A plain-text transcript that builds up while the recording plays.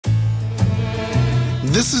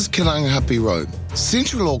This is Karangahape Road,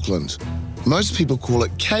 central Auckland. Most people call it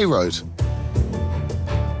K Road.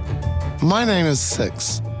 My name is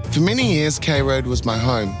Six. For many years, K Road was my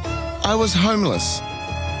home. I was homeless.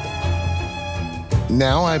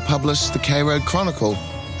 Now I publish the K Road Chronicle,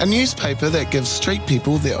 a newspaper that gives street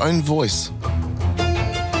people their own voice.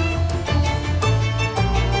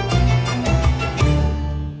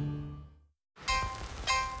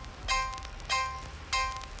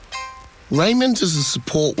 Raymond is a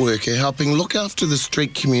support worker helping look after the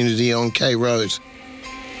street community on K Road.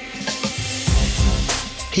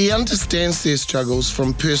 He understands their struggles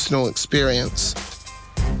from personal experience.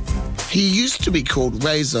 He used to be called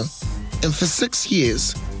Razor, and for 6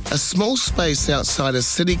 years, a small space outside a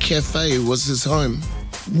city cafe was his home.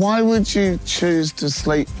 Why would you choose to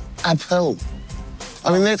sleep uphill?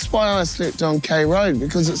 I mean, that's why I slept on K Road,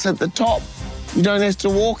 because it's at the top. You don't have to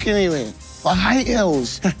walk anywhere. I hate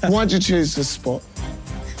hills. Why'd you choose this spot?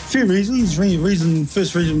 A few reasons.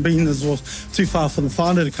 First reason being it was too far for the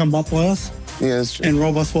whānau to come up by us. Yeah, that's true. And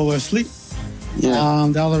rob us while we're asleep. Yeah.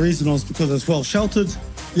 The other reason was because it's well sheltered.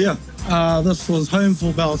 Yeah. This was home for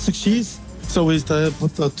about 6 years. So we used to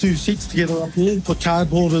put the two seats together up here, put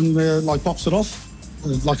cardboard in there, like box it off,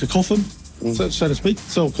 like a coffin, so to speak.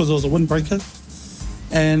 So because it was a windbreaker.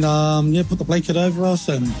 And put the blanket over us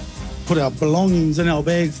and put our belongings in our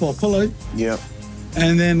bag for a pillow. Yeah.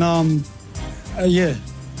 And then, and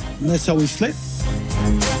that's how we slept.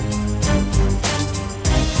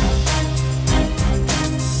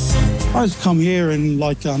 I used to come here and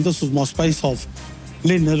this was my space of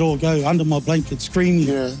letting it all go under my blanket, screaming.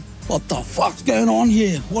 Yeah. What the fuck's going on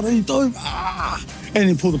here? What are you doing? And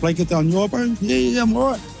then pull the blanket down your bro. Yeah, I'm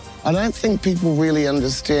all right. I don't think people really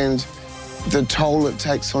understand the toll it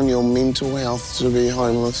takes on your mental health to be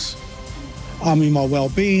homeless. I mean, my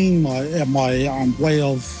well-being, my way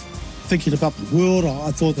of thinking about the world.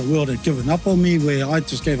 I thought the world had given up on me, where I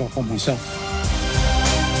just gave up on myself.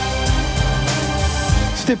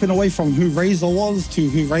 Stepping away from who Razor was to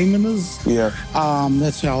who Raymond is. Yeah.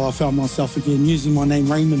 That's how I found myself again, using my name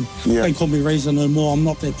Raymond. Yeah. Don't call me Razor no more. I'm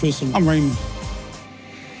not that person. I'm Raymond.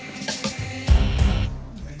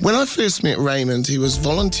 When I first met Raymond, he was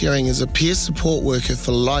volunteering as a peer support worker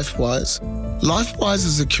for LifeWise. LifeWise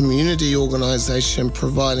is a community organisation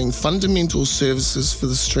providing fundamental services for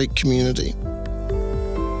the street community.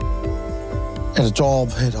 Had a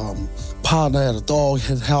job, had a partner, had a dog,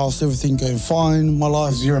 had a house, everything going fine in my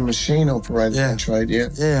life. You're a machine operator in trade, yeah?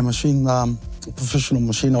 Yeah, professional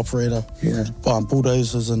machine operator. Yeah.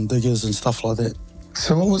 Bulldozers and diggers and stuff like that.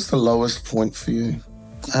 So what was the lowest point for you?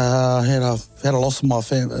 I had a loss in my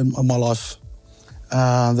life.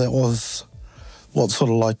 That was what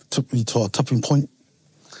sort of took me to a tipping point.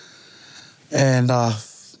 And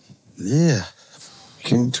yeah.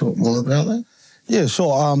 Can you talk more about that? Yeah,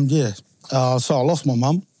 sure. So I lost my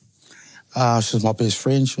mum. She was my best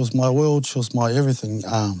friend. She was my world. She was my everything.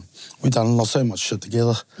 We done so much shit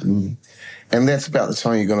together. Mm. And that's about the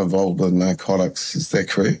time you got involved with narcotics. Is that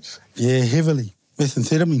correct? Yeah, heavily.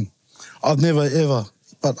 Methamphetamine. I've never ever.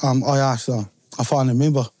 But I asked her, I finally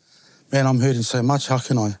remember, man, I'm hurting so much. How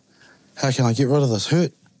can I get rid of this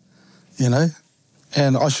hurt? You know?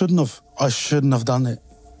 And I shouldn't have done that.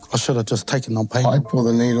 I should have just taken on pain. Pipe or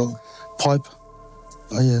the needle? Pipe.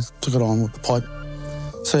 Oh yeah, took it on with the pipe.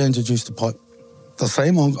 So I introduced the pipe. The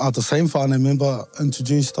same finally remember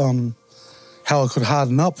introduced how I could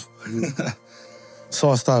harden up.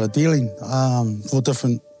 So I started dealing for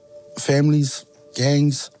different families,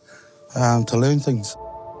 gangs, to learn things.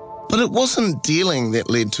 But it wasn't dealing that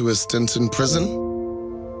led to a stint in prison.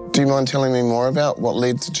 Do you mind telling me more about what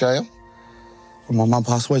led to jail? When my mum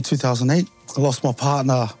passed away in 2008, I lost my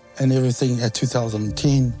partner and everything at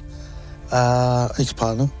 2010.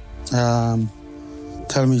 Ex-partner,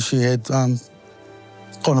 telling me she had gone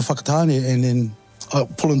to whakatane, and then I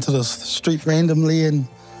pull into the street randomly and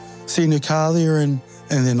seeing her car there, and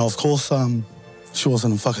then of course she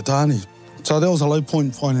wasn't in whakatane. So that was a low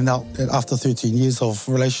point, finding out that after 13 years of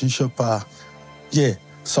relationship,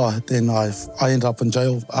 so then I ended up in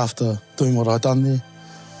jail after doing what I'd done there.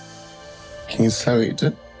 Can you say what you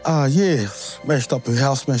did? Yeah, smashed up her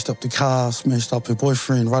house, smashed up the car, smashed up her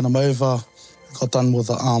boyfriend, run him over, got done with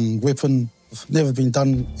a weapon. Never been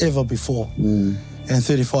done ever before. And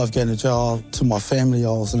 35 going to jail. To my family, I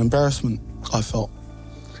was an embarrassment, I felt.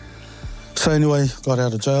 So anyway, got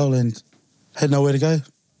out of jail and had nowhere to go.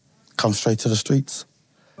 Come straight to the streets.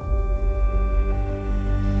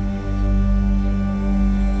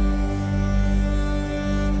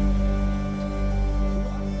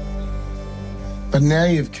 But now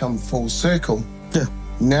you've come full circle. Yeah.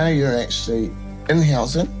 Now you're actually in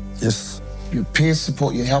housing. Yes. your peer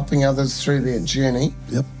support, you're helping others through their journey.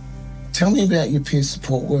 Yep. Tell me about your peer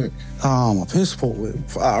support work. My peer support work,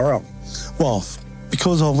 far out. Well,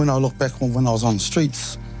 because of when I look back when I was on the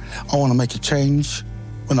streets, I want to make a change.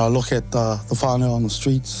 When I look at the whānau on the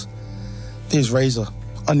streets, there's Razor.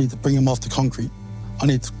 I need to bring him off the concrete. I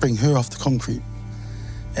need to bring her off the concrete.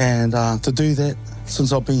 And to do that,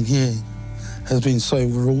 since I've been here, has been so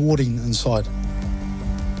rewarding inside.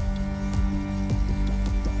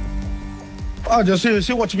 Oh, just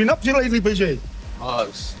see what you've been up to lately, BJ. I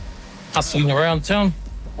was hustling around town.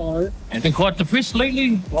 Oh, I've been quite depressed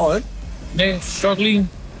lately. oh, Yeah, struggling.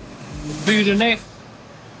 Food and that.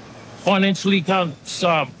 Financially can't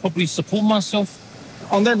properly support myself.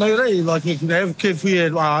 on that note, like you can have kids we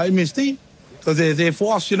had MSD, because they're there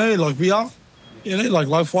for us, like we are, like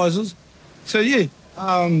life-wisers. So yeah,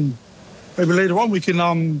 maybe later on we can,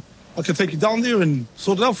 I can take you down there and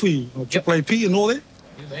sort it out for you, triple AP and all that.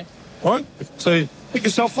 Yeah, man. All right, so pick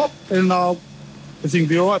yourself up and everything will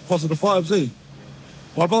be all right, positive vibes,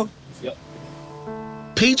 Right, brother? Yep.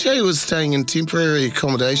 PJ was staying in temporary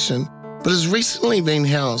accommodation, but has recently been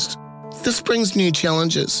housed. This brings new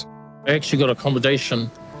challenges. I actually got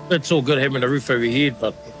accommodation. It's all good having a roof over your head,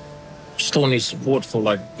 but still need support for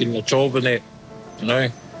like getting a job and that,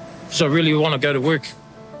 So I really want to go to work.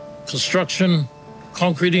 Construction,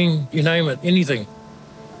 concreting, you name it, anything.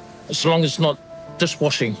 As long as it's not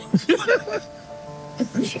dishwashing.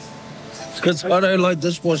 Because I don't like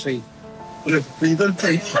dishwashing.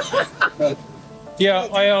 Yeah,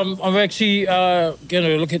 I'm actually going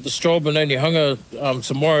to look at this job in Onehunga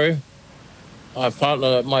tomorrow. My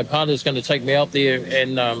partner's going to take me out there,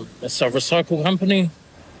 and it's a recycle company,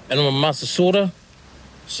 and I'm a master sorter.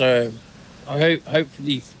 So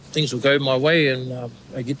hopefully things will go my way and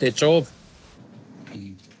I get that job.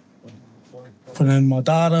 Put in my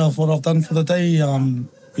data of what I've done for the day.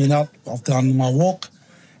 Been out, I've done my walk,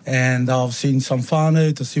 and I've seen some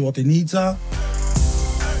whānau to see what their needs are.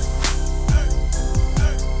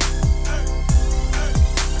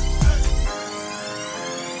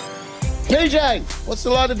 PJ, what's it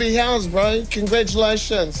like to be housed, bro?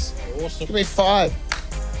 Congratulations. Awesome. Give me 5.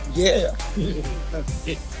 Yeah.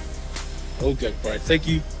 All good, bro. Thank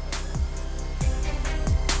you.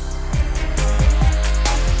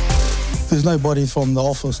 There's nobody from the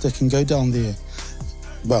office that can go down there.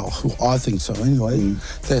 Well, I think so anyway,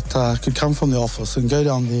 that could come from the office and go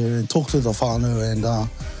down there and talk to the whānau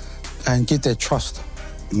and get that trust,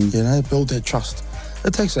 build that trust.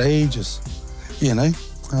 It takes ages,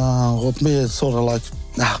 With me, it's sort of like,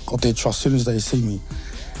 got their trust as soon as they see me.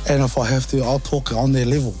 And if I have to, I'll talk on their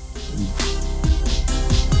level.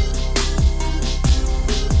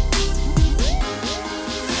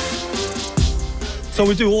 So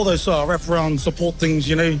we do all those wraparound support things,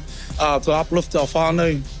 to uplift our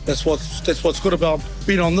whānau. That's what's good about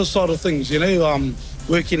being on this side of things,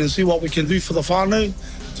 working and see what we can do for the whānau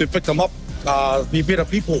to pick them up, be better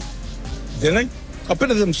people, are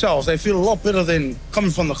better themselves. They feel a lot better than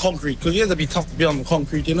coming from the concrete, because yeah, it'd be tough to be on the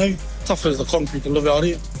concrete, tough as the concrete to live out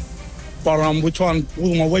here. But we try and pull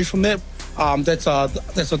them away from that. That's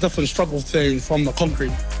a different struggle thing from the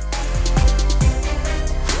concrete.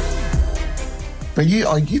 But you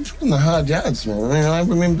put in the hard yards, man. I mean, I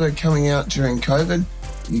remember coming out during COVID.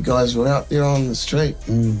 You guys were out there on the street,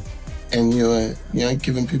 and you were,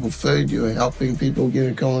 giving people food. You were helping people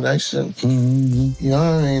get accommodation.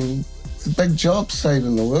 Mm-hmm. It's a big job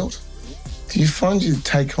saving the world. Do you find you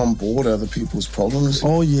take on board other people's problems?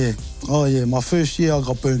 Oh yeah. My first year I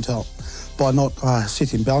got burnt out by not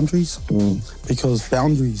setting boundaries, because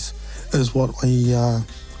boundaries is what we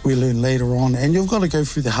learn later on, and you've got to go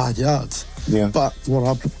through the hard yards. Yeah. But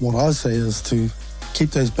what I say is to keep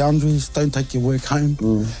those boundaries. Don't take your work home,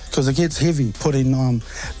 because it gets heavy putting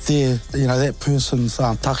that person's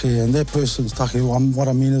take and that person's take. What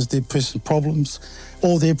I mean is their person's problems,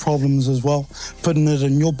 all their problems as well. Putting it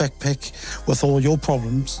in your backpack with all your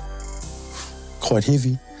problems, quite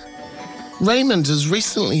heavy. Raymond has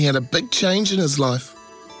recently had a big change in his life.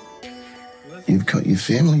 You've got your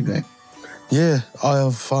family back. Yeah, I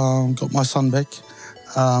have got my son back.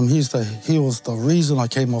 He was the reason I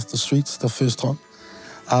came off the streets the first time.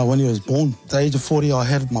 When he was born, at the age of 40, I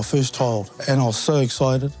had my first child, and I was so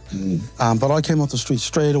excited. But I came off the streets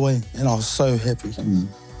straight away, and I was so happy.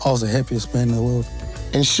 I was the happiest man in the world.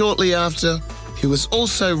 And shortly after, he was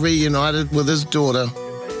also reunited with his daughter.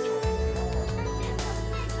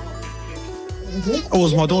 It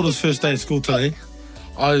was my daughter's first day of school today.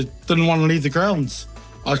 I didn't want to leave the grounds.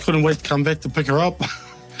 I couldn't wait to come back to pick her up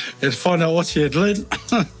and find out what she had learned.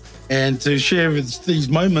 And to share these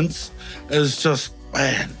moments is just,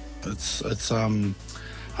 man, it's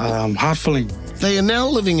heart-filling. They are now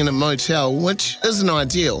living in a motel, which isn't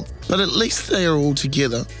ideal, but at least they are all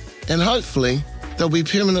together, and hopefully they'll be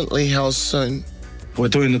permanently housed soon. We're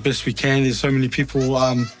doing the best we can. There's so many people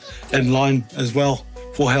in line as well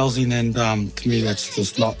for housing, and to me that's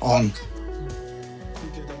just not on.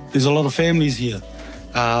 There's a lot of families here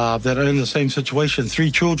that are in the same situation. 3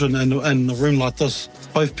 children in a room like this,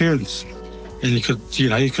 both parents, and you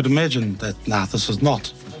could imagine that this is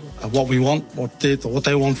not what we want, what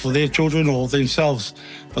they want for their children or themselves,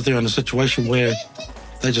 but they're in a situation where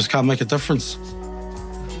they just can't make a difference.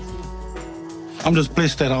 I'm just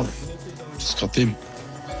blessed that I've just got them.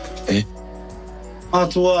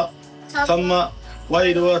 Atua, tama,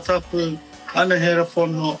 wairua tapu, anahera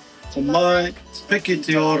whono, ko mai, piki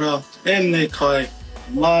te ora, ene kai,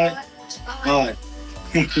 mai, ai.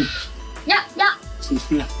 Yeah.